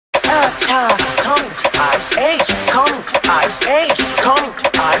coming to ice age, coming to ice age, coming to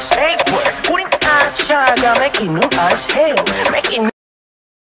ice age. 우린 아차가 making new ice hail, making.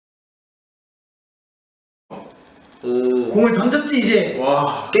 공을 던졌지 이제.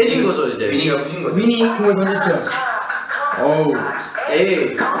 와 깨진 거죠 이제. 위니가 부신 거죠. 위니 공을 던졌죠. 어우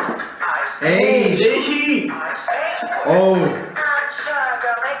에이. 에이 제이. 어우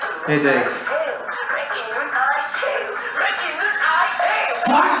헤드엑.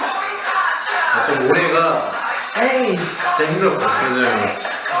 저 모래가 에이. 진짜 힘들었어요. 맞아요.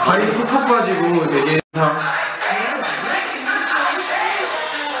 발이 푹푹 빠지고 되게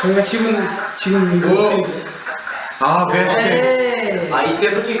저희가 지금 이거 아 베스트. 아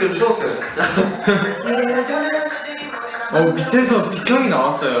이때 솔직히 좀 추웠어요. 밑에서 비평이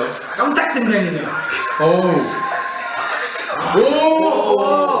나왔어요. 깜짝 등장이죠.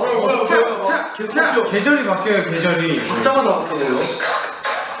 차 계절이 바뀌어요. 계절이 받자마자 바뀌네요.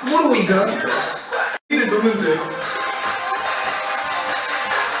 모르고 있다. 이들 노는데.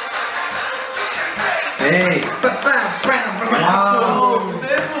 에이. 와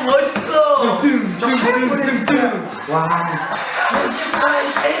래퍼 멋있어. 뚱뚱뚱뚱뚱. 와.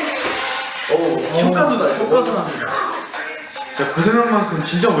 오 효과도 나. 진짜 그 생각만큼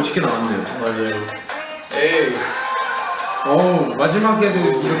진짜 멋있게 나왔네요. 맞아요. 에이.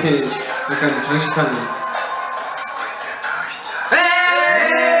 마지막에도 이렇게 약간 장식한.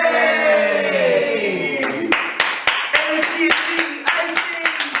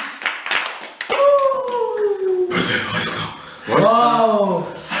 와우.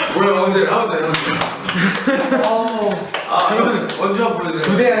 원래 언제 라운드 저는 언제 한번 보여드려요?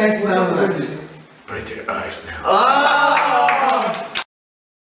 두대 아이스 나오는. 브레이크 아이스 now.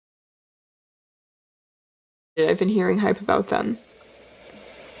 I've been hearing hype about them.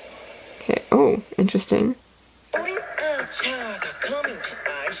 Okay, oh, interesting.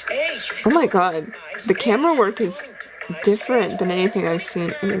 Oh my god, the camera work is different than anything I've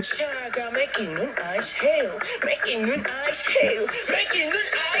seen. Ooh.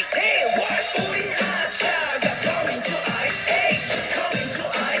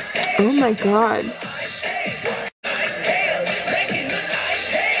 Oh my god.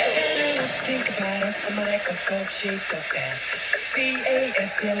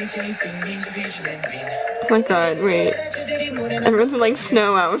 Oh my god, wait. Everyone's in like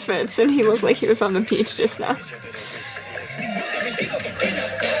snow outfits and he looked like he was on the beach just now.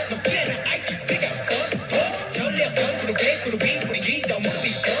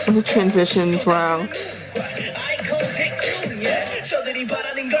 And the transitions, wow.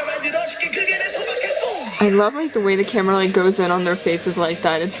 I love like the way the camera like goes in on their faces like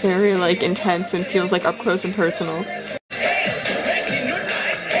that. It's very like intense and feels like up close and personal.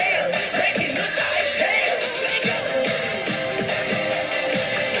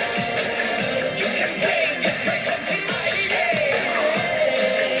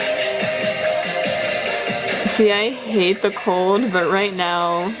 See, I hate the cold, but right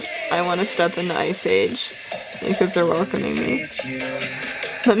now I want to step into Ice Age because they're welcoming me.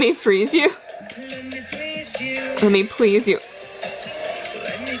 Let me freeze you. Let me please you.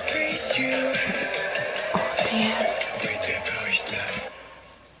 Oh, damn.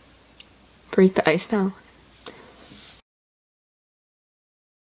 Breathe the ice now.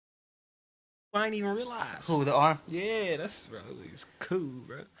 I didn't even realize. Who, the arm? Yeah, that's bro. It's cool,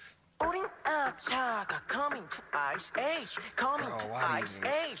 bro. Coming to Ice Age, coming to Ice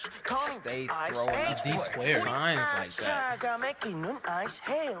Age, coming to Ice Age. These square signs like that. Making an ice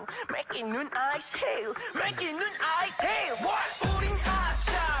hail, making an ice hail, making an ice hail.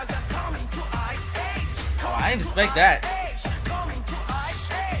 Oh, I didn't expect that.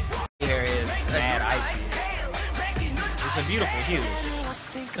 Here is mad icy. It's a beautiful hue.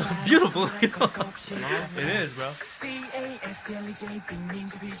 Beautiful. It is, bro.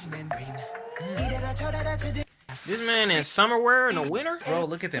 This man in summer wear in the winter? Bro,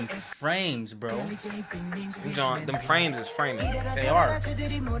 look at them frames, bro. Them frames is framing. They are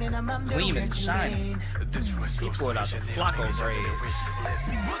gleaming, shining. He pulled out the Flacco braids.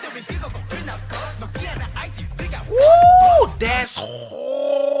 Woo! That's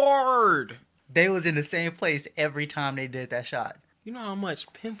hard! They was in the same place every time they did that shot. You know how much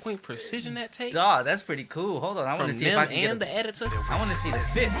pinpoint precision that takes? Dog, that's pretty cool. Hold on, I want to see if I can get the editor. I want to see the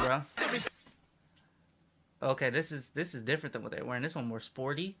fit, bro. Okay, this is different than what they're wearing. This one more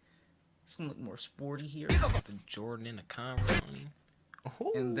sporty. This one look more sporty here. The Jordan and the Converse on him.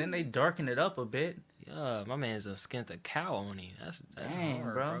 And then they darken it up a bit. Yeah, my man's a skint a cow on him. That's dang,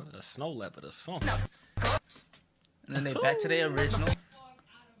 hard, bro. A snow leopard or something. And then they back to their original.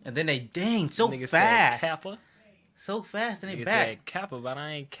 And then they dang so Nigga fast. said Kappa. So fast and they Nigga back. said kappa, but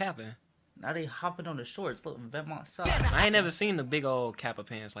I ain't capping. Now they hopping on the shorts. Look, Venmont sucks. I ain't never seen the big old kappa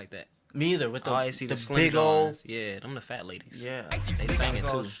pants like that. Me either. With the, Oh, I see the slim big old. ones. Yeah, them the fat ladies. Yeah. They sang it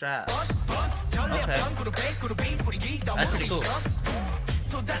Big too. old strap. Okay. That's pretty cool.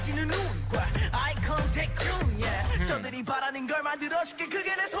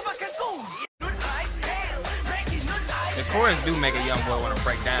 The chorus do make a young boy want to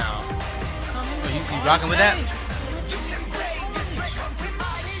break down. You rocking with that?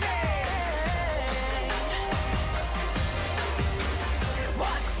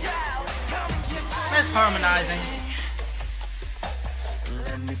 That's harmonizing.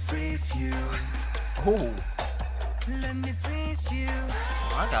 Ooh. Oh,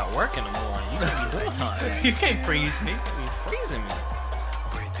 I got work in the morning. You can't be doing all that. You can't freeze me. You freezing me.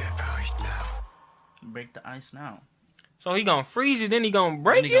 Break the ice now. So he gonna freeze you, then he gonna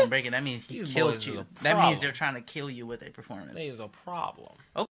break Then he you? gonna break it. That means he These killed boys you. is a That problem. means they're trying to kill you with a performance. That is a problem.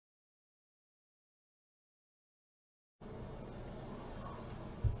 Okay.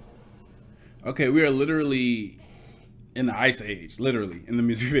 Okay, we are literally in the Ice Age, literally, in the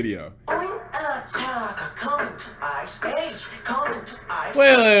music video. Coming to Ice Age. Coming to Ice Age.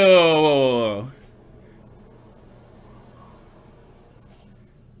 Whoa.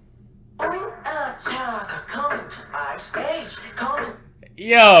 Coming to Ice Age. Coming.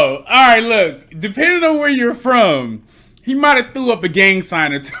 Yo, alright, look, depending on where you're from, he might have threw up a gang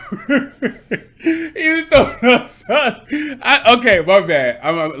sign or two. He was throwing up something. Okay, my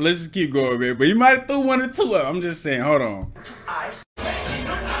bad. Let's just keep going, man. But he might have threw one or two up. I'm just saying, hold on. Ice.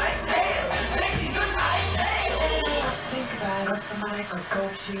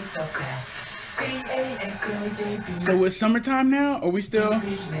 So it's summertime now? Are we still?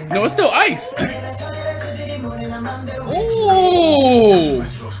 No, it's still ice. Ooh.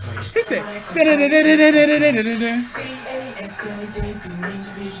 He said.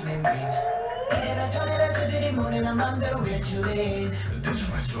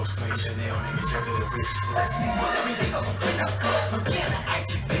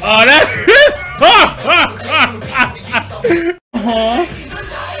 Oh, that.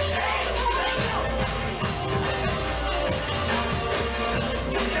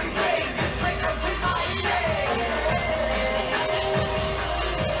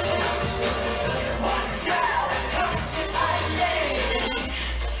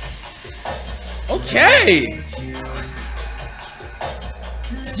 Okay.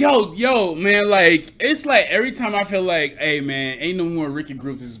 Yo, man, like, it's like every time I feel like, hey, man, ain't no more rookie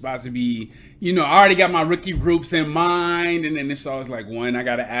groups is about to be, you know, I already got my rookie groups in mind, and then it's always like one I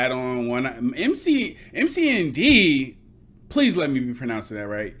got to add on, one. MCND, please let me be pronouncing that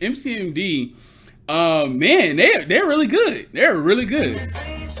right. MCND, man, they're really good. They're really good.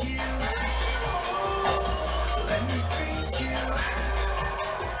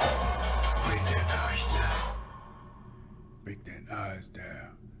 Break that eyes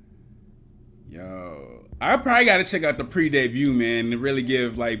down. Yo, I probably gotta check out the pre-debut, man, to really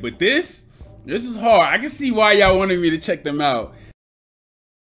give like, but this is hard. I can see why y'all wanted me to check them out.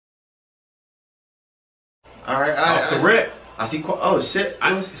 Alright, Off the rip. I see. Oh shit!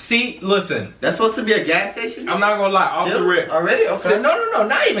 See, listen. That's supposed to be a gas station. I'm not gonna lie. Off the Chills? rip Already? Okay. So, no,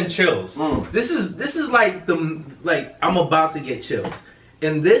 not even chills. Mm. This is like I'm about to get chills,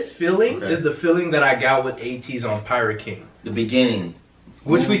 and this feeling is the feeling that I got with AT's on Pirate King. The beginning,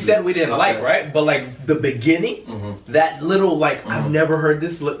 which we said we didn't like, right? But like the beginning, that little like I've never heard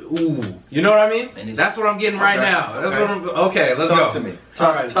this. Ooh, you know what I mean? That's what I'm getting right now. That's what I'm. Okay, let's talk go. to me.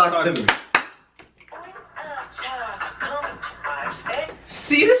 Talk to me.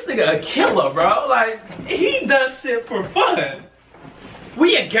 See, this nigga a killer, bro. Like, he does shit for fun.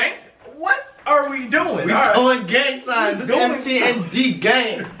 We a gang? What are we doing? We doing gang signs. This MCND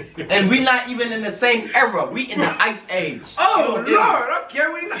gang. And we not even in the same era. We in the Ice Age. Oh, Lord. Okay,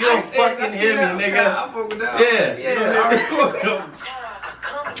 we in the Ice Age. You don't fucking hear me, nigga. I fuck with that. Yeah. Alright, cool.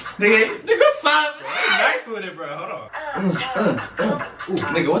 Nigga, sign. Nice with it, bro. Hold on. Ooh,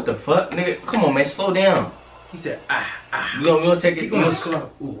 nigga, what the fuck? Nigga, come on, man. Slow down. He said, We gonna take it. He gonna slow.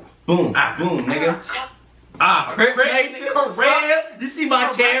 Ooh. Boom, boom, nigga. Crazy, correct. You see my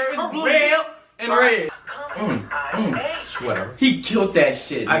chair is blue and red. Whatever. He killed that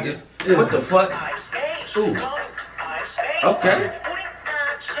shit. I just. What the fuck? Ooh. Okay.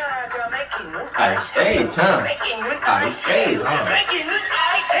 Ice Age, huh? Ice Age.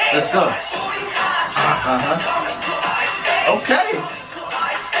 Let's go. Okay.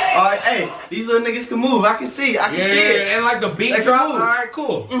 Alright, hey, these little niggas can move. I can see. I can see it. And like the beat They drop. move. Alright,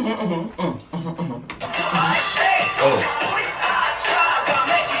 cool.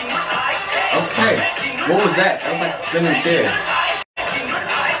 Okay. What was that? That was like spinning chair.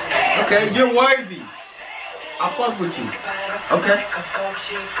 Okay, you're worthy. I'll fuck with you. Okay.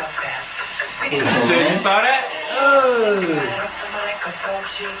 So you saw that?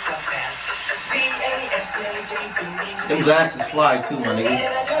 Them glasses fly too, my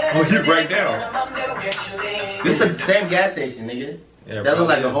nigga. Would you break down? This is the same gas station, nigga. Yeah, that looks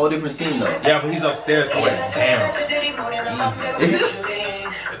like a whole different scene though. Yeah, but he's upstairs, so like, damn. Is it?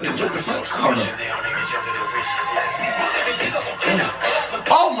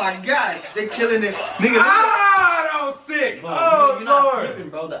 Oh my gosh, they're killing it. Nigga, ah, that was sick. Bro, Oh, you're not Lord. tripping,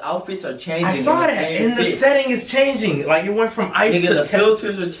 bro. The outfits are changing. I saw that, and the setting is changing. Like, it went from ice nigga, to the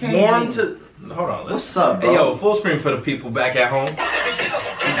filters are changing. warm to... Hold on, let's... What's up, bro? Hey, yo, full screen for the people back at home.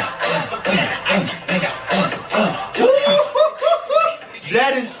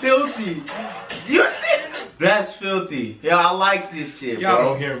 That is filthy. You see? That's filthy. Yo, I like this shit, bro. Y'all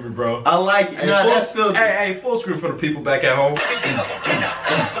don't hear me, bro. I like it. Hey, No, that's filthy. Hey, full screen for the people back at home.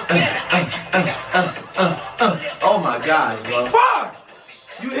 Oh my god, bro. Fuck!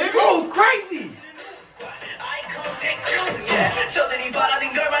 You hear me? Oh, crazy!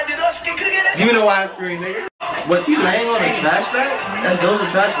 Give me the widescreen, nigga. Was he laying on a trash bag? That's those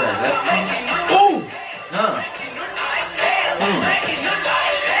are trash bags. Ooh! Huh.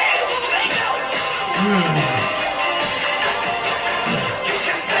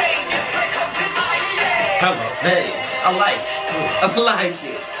 Hello. Hey, I like it. I like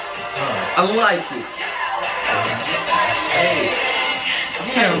it. I like it. Hey.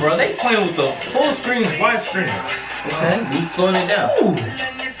 Damn, bro, they playing with the full screen, widescreen. Okay, you slowing it down. Ooh.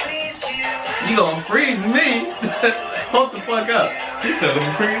 You gonna freeze me? Hold the fuck up. You said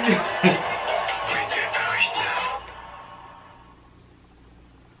I'm freeze.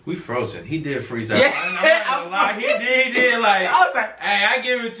 We frozen. He did freeze out. Yeah, I'm not gonna lie. He did like. I was like, hey, I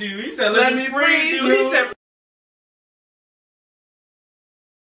give it to you. He said, let me freeze you. He said,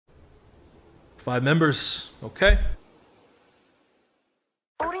 5 members. Okay.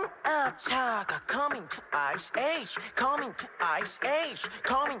 우린 아차가 coming to ice age, coming to ice age,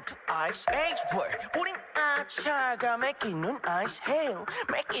 coming to ice age. Word. 우린 아차가 making ice hail,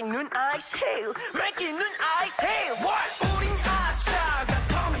 making ice hail, making ice hail. What? 우린 아차가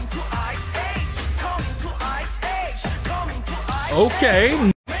coming to ice age, coming to ice age, coming to ice. Okay.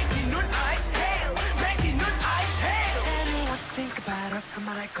 Making ice hail, making ice hail. Anyone think about us? Come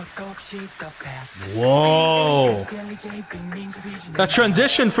on, I could go shit the past. Whoa. That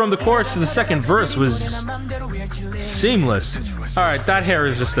transition from the chorus to the second verse was seamless. Alright, that hair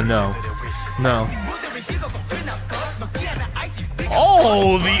is just a no. No.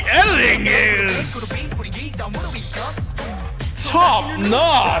 Oh, the editing is top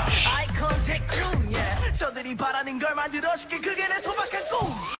notch.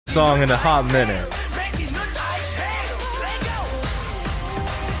 Song in a hot minute.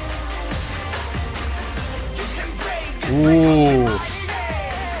 Ooh.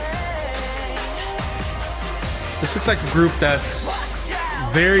 This looks like a group that's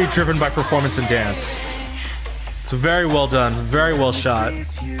very driven by performance and dance. It's very well done, very well shot.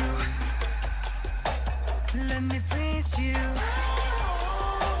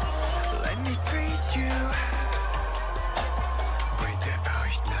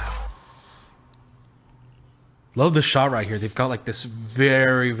 Love the shot right here. They've got like this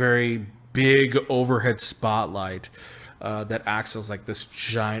very, very big overhead spotlight that acts as like this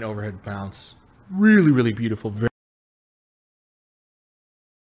giant overhead bounce. Really, really beautiful.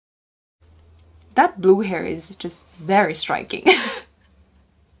 That blue hair is just very striking.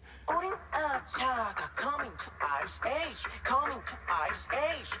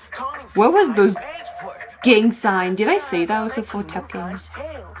 What was those gang sign? Did I say that also for tap gang?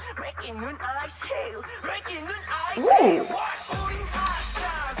 Ooh.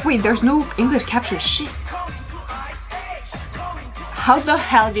 Wait, there's no English caption. Shit. How the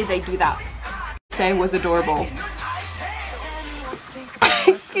hell did they do that? Say it was adorable.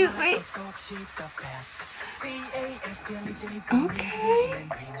 Excuse me. Okay.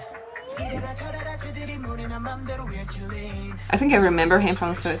 I think I remember him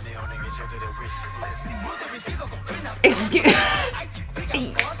from the first. Excuse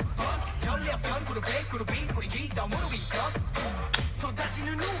me.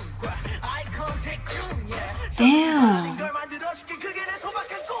 Damn.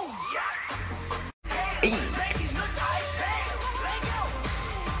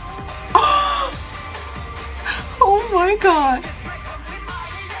 Oh my god.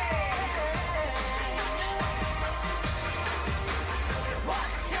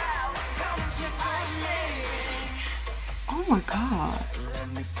 Oh my god.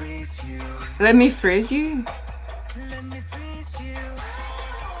 Let me freeze you?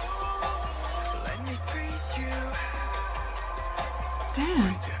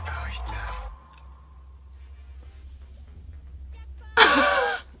 Damn.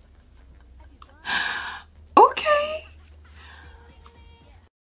 Okay.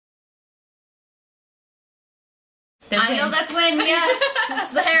 I know that's when, yeah.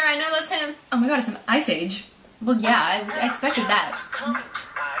 That's the hair, I know that's him. Oh my god, it's an Ice Age. Well, yeah, I expected that.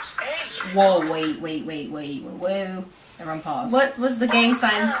 Whoa, wait. Whoa. Everyone pause. What was the gang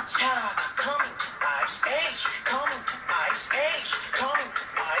signs?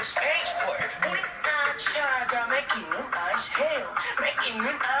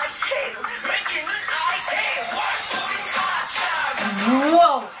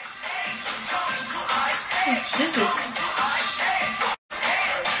 Whoa! This is...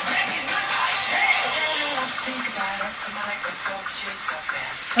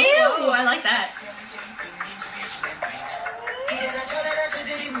 Ew! I like that.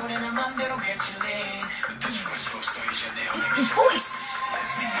 His voice!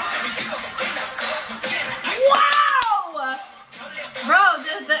 Wow! Bro,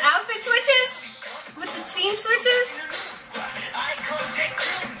 the outfit switches? With the scene switches?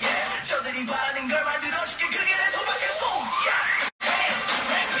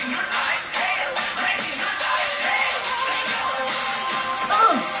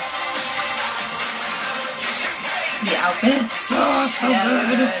 The outfit? So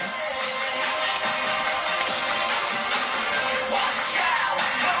good.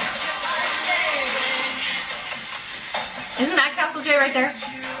 Isn't that Castle J right there?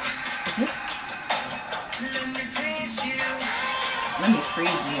 Is it? Let me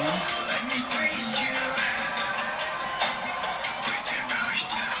freeze you.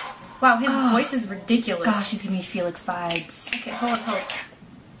 Wow, his voice is ridiculous. Gosh, he's giving me Felix vibes. Okay, hold on.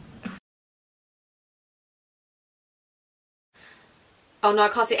 Oh no, I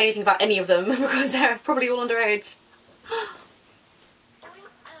can't say anything about any of them because they're probably all underage.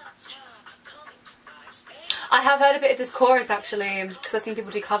 I have heard a bit of this chorus actually, because I've seen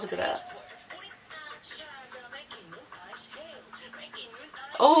people do covers of it.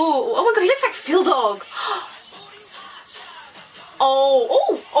 Oh my god, he looks like Phil Dog.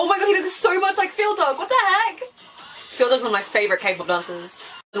 Oh my god, he looks so much like Phil Dog. What the heck? Phil Dog's one of my favourite K-pop dancers.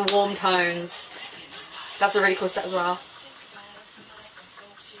 The warm tones. That's a really cool set as well.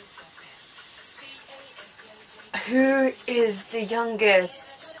 Who is the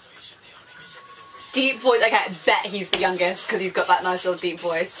youngest? Deep voice. Okay, I bet he's the youngest because he's got that nice little deep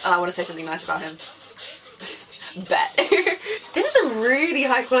voice and I want to say something nice about him. Bet. This is a really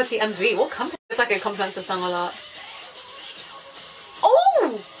high quality MV. What company? It's like it complements the song a lot.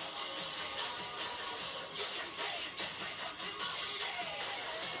 Oh!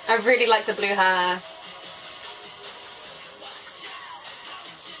 I really like the blue hair.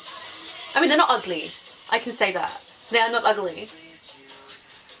 I mean, they're not ugly. I can say that. They are not ugly.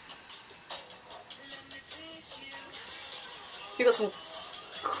 You've got some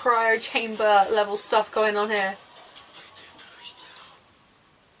cryo chamber level stuff going on here.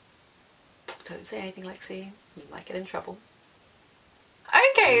 Don't say anything, Lexi. You might get in trouble.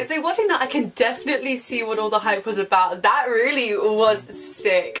 Okay, so watching that I can definitely see what all the hype was about. That really was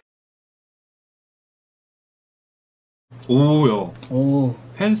sick. 오야. 오.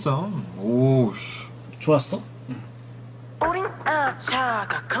 핸섬. 오 씨. 좋았어? 우린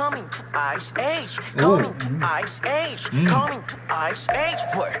아차가 coming to ice age, coming to ice age, coming to ice age.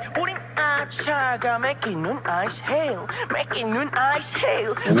 우린 아차가 making ice hail, making ice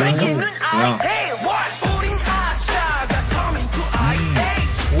hail, making ice hail. 우린 아차가 coming to ice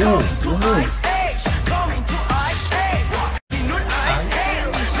age, coming to ice age, coming to ice age, making ice hail,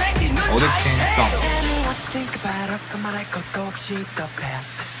 making ice hail. Think about us, come on, I could go shit the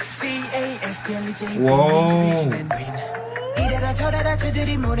past. C-A-S-T-L-E-J, 이래라 저래라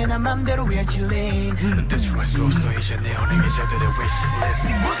저들이 모래난 맘대로 we are chillin'. 대충할 수 없어 이제 내 언행이 저들의 wishlist.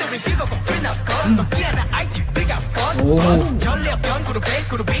 네 무대를 뜨겁고 끝났고 높지 않아 icy big up 건 전례변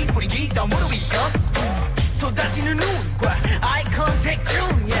그룹이 뿌리기 너무로 위겼어. 쏟아지는 눈과 eye contact 중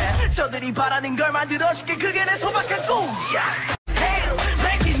yeah. 저들이 바라는 걸 만들어줄게 그게 내 소박한 꿈이야. Hail,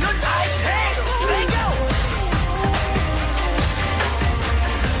 making 눈 ice hail, let go.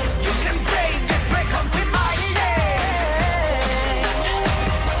 You can break this break, come to my name.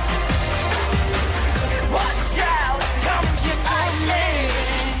 Watch out, come kiss my name.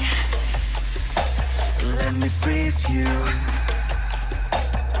 Let me freeze you.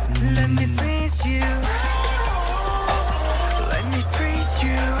 Let me freeze you. Let me freeze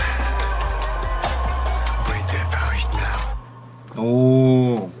you. Break the ice now.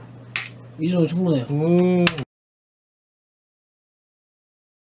 오. 정도 충분해요.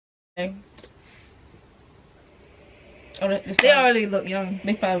 Oh, they already look young.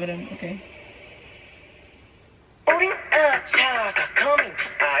 They 5 of them. Okay. How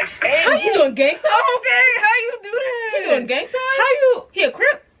you doing gangsta? Okay, how you do that? He doing gangsta? How you? He a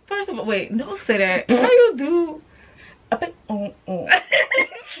crip? First of all, wait, don't say that. How you do?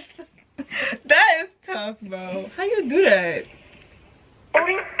 That is tough, bro. How you do that?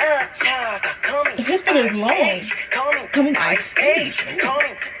 His finger is long. Coming ice age.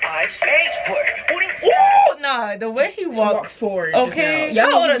 Ooh, nah, the way he walks forward. Okay, y'all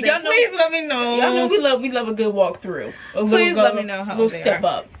know. Please let me know. Y'all know we love a good walk through. Please let me know how we'll step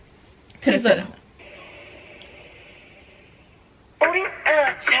up to the center.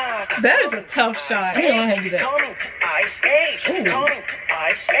 That is a tough shot. I don't know how to do that. Coming to ice age. Coming to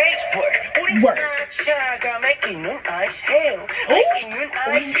ice age. Work. Making an ice hail. Making an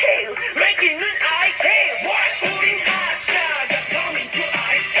ice hail. Making an ice hail. Coming to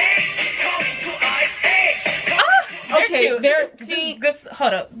ice age. Coming to ice age. Okay, see,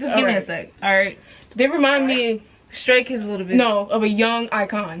 hold up. Just give me a sec. All right. They remind me, Stray Kids a little bit. No, of a young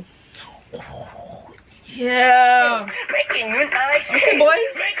icon. Yeah. Making an ice hail. Okay, boy.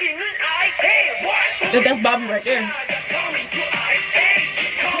 Making an ice hail. That's Bobby right there. Coming to ice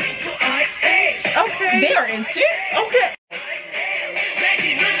age. Coming to ice age. Okay. They are in shit. Okay.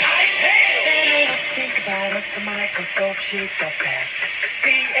 Making an ice hail. Think about us, the microscope shit the best.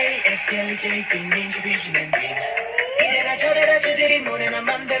 He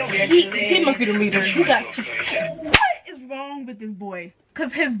must be the leader. You got. What is wrong with this boy?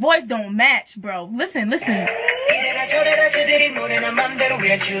 Cause his voice don't match, bro. Listen. Oh,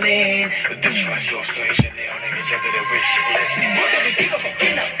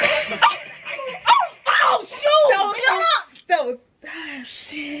 shoot! That was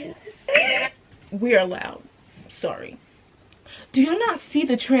shit. We are loud. Sorry. Do you not see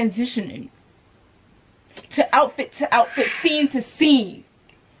the transitioning to outfit, scene to scene?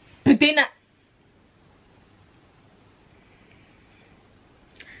 But they not.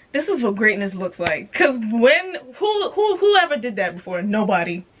 This is what greatness looks like. Cause when whoever did that before?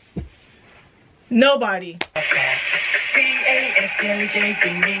 Nobody. Look at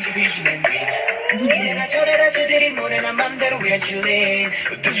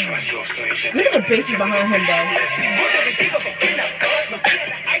the bass behind him though.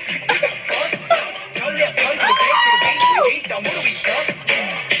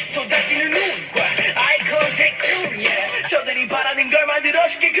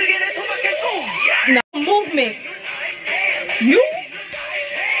 Now movement. You?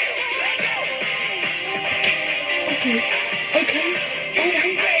 Okay.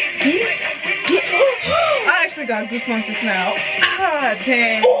 I actually got goosebumps just now. Ah,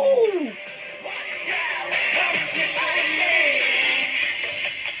 damn. Ooh.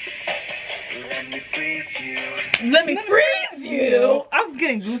 Let me freeze you. I'm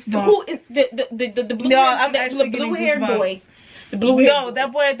getting goosebumps. Who is the blue? No, I'm actually the blue haired boy. The blue hair. No,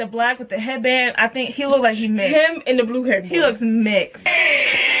 that boy, the black with the headband. I think he looked like he mixed. Him and the blue haired boy. He looks mixed.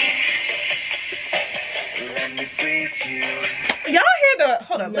 Y'all hear the?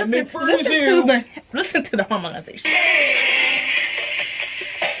 Hold on. Listen to the harmonization.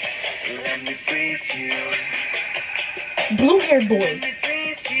 Blue haired boy.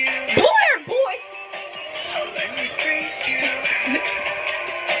 Blue haired boy.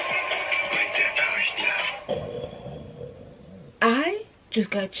 I just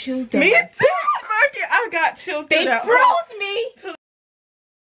got chills down. Me too, Marky. I got chills. They froze me.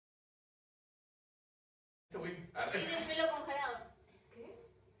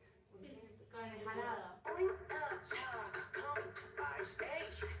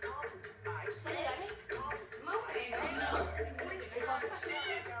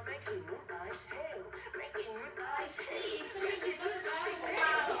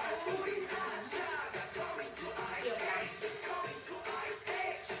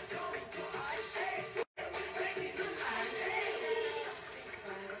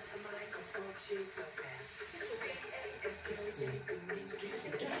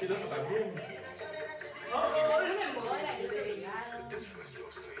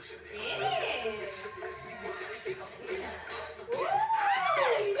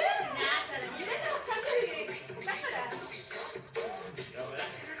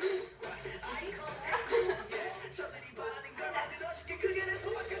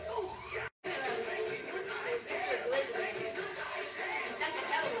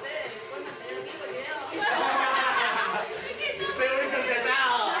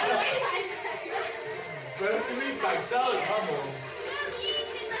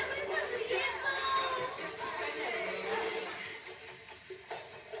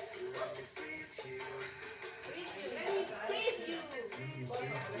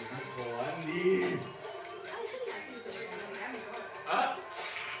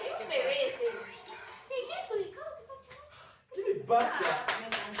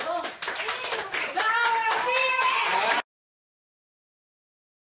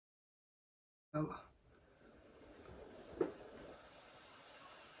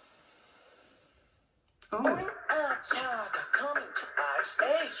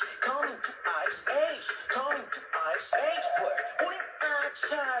 우린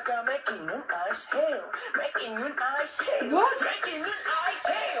아차가 making 눈 ice hail, making 눈 ice hail, What? making 눈 ice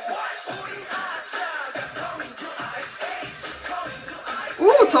hail. 우린 아차가 coming to ice age, coming to ice.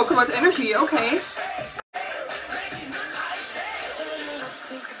 Ooh, talk about energy. Okay.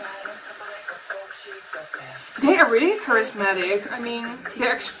 They are really charismatic. I mean,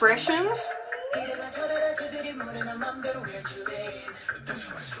 their expressions.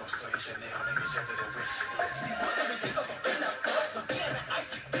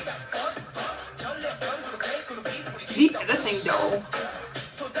 The editing though.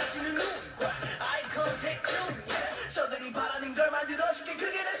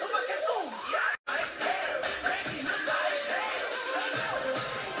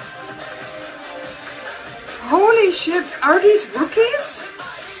 Holy shit, are these rookies?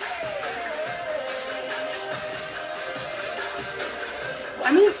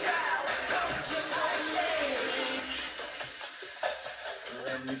 I mean...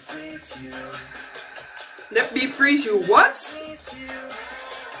 Let me freeze you. What?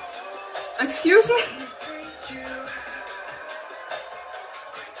 Excuse me?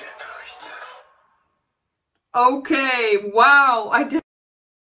 Okay, wow, I did.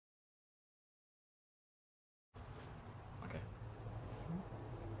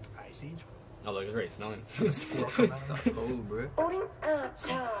 Oh look, it's already snowing. It's cold, bro. 우린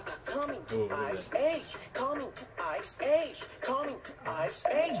아차가 coming to ice age, coming to ice age, coming to ice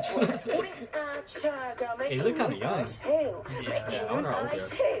age. 우린 아차가 Hey, you making look kinda 눈 young. ice hail, Yeah, making I wonder 눈 how old ice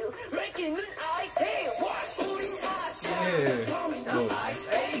they hail, making 눈 ice hail. 우린 아차가 coming to ice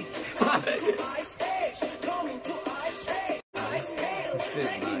age, coming to ice age, coming to ice age, ice hail,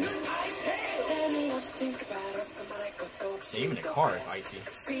 making 눈 ice hail. Tell me what to think about us, 말할 것도 없이. Even the car is icy.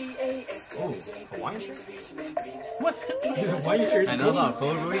 Ooh, Hawaiian shirt? What? Hawaiian shirt? I know it's not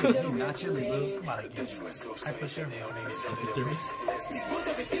cold, bro. It's not chilly, bro. I for sure.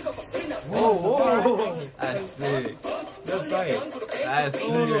 Whoa, whoa. That's sick. That's sick. That's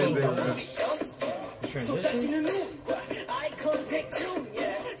sick right there, bro. The transition?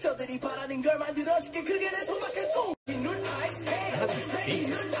 That's deep.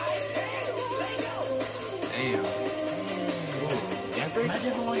 Damn.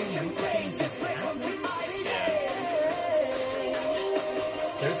 Imagine how long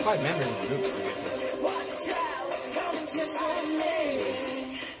there's 5 members in the group.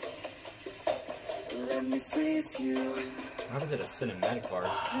 What happens at a cinematic bar?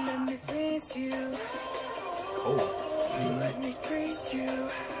 It's cold.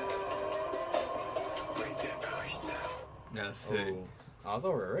 Yeah, sick. Oh, it's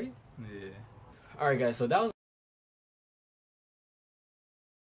over already? Yeah. Alright guys, so that was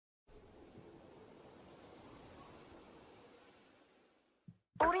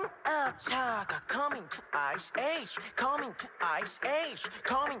우린 아차가 coming to ice age, coming to ice age,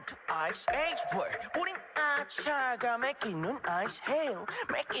 coming to ice age. 우린 아차가 making 눈 ice hail,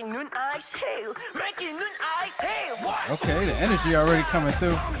 making 눈 ice hail, making 눈 ice hail. Okay, the energy already coming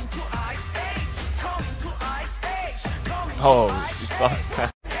through. Oh, you saw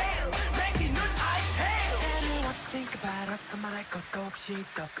that.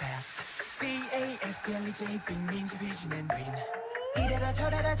 이래라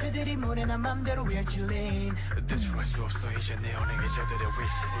저래라 저들이 모래나 맘대로 we're chillin'. 대충할 수 없어 이제 내 언행에 저들의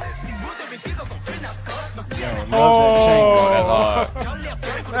wish list. 네 무덤이 뜨겁고 끝났어. Oh,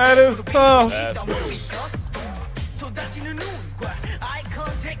 that is tough. 쏟아지는 눈과 eye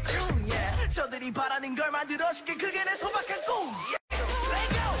contact 중 yeah. 저들이 바라는 걸 만들어줄게 그게 내 소박한 꿈.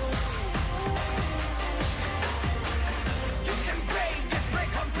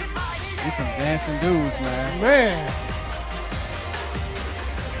 These some dancing dudes, man. Man.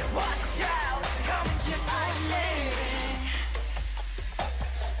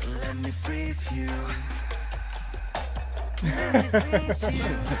 Let me freeze you. Let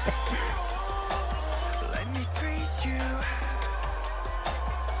me freeze you.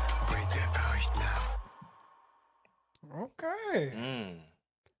 Break their eyes now. Okay.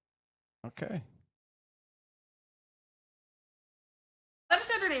 Okay. Let us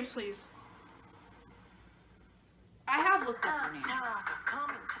know their names, please. I have looked up their names.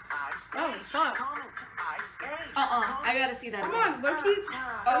 Oh, fuck. I gotta see that. Come on, Loki's.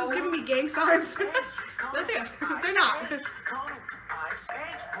 Oh, it's giving me gang signs. Let's go. They're not.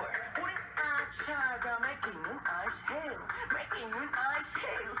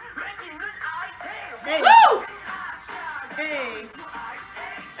 Hey. Woo! Hey.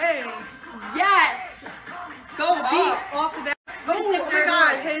 Hey. Yes! Go beat! Off the bat. Oh my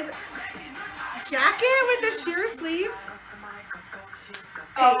god, his jacket with the sheer sleeves.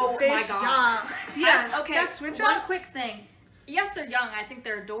 Oh Hey, my bitch, god. yeah. Yeah. Okay. That switch One up. quick thing. Yes, they're young. I think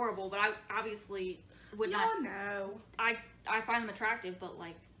they're adorable, but I obviously would not. No. I find them attractive, but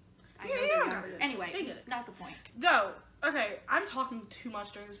like. I Yeah, know yeah, they're I know younger. it is. Anyway, They get it. not the point. Go. Okay, I'm talking too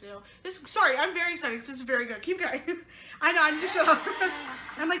much during this video. Sorry, I'm very excited because this is very good. Keep going. I know, I need to shut up.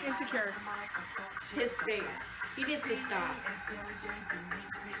 I'm like insecure. His face. He needs to stop.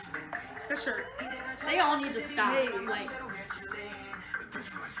 For sure. They all need to stop. Hey. Like.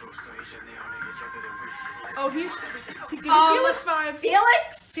 Oh, he's giving Felix vibes.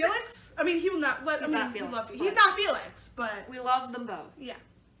 Felix? Felix? I mean, he will not. Let, He's I mean, not we Felix, love it. but- He's not Felix, but We love them both. yeah.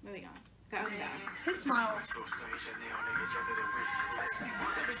 Moving on. Going down. His smile.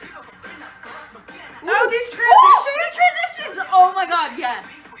 Oh, these transitions! Oh my god, yes.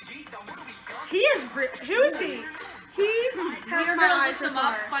 He is. Who is he? He has We're my gonna eyes look so them up,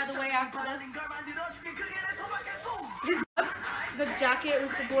 far. by the way, after this. The jacket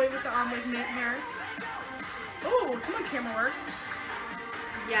with the boy with the with knit hair. Oh, come on, camera work.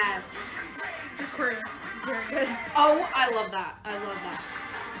 Yes. This choreo is very good. Oh, I love that. I love that.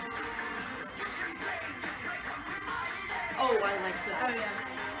 Oh, I like that. Oh yeah.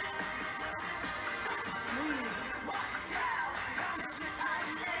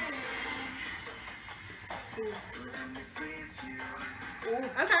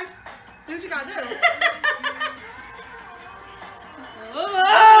 Okay. Do what you gotta do.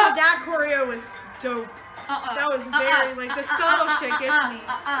 Oh, that choreo was dope. That was very like the subtle shit gets me.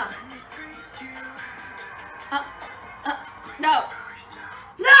 No.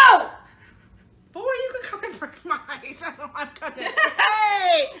 No! Boy, you could come and break my eyes. That's all I'm gonna say.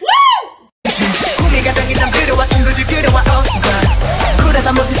 Hey! Woo!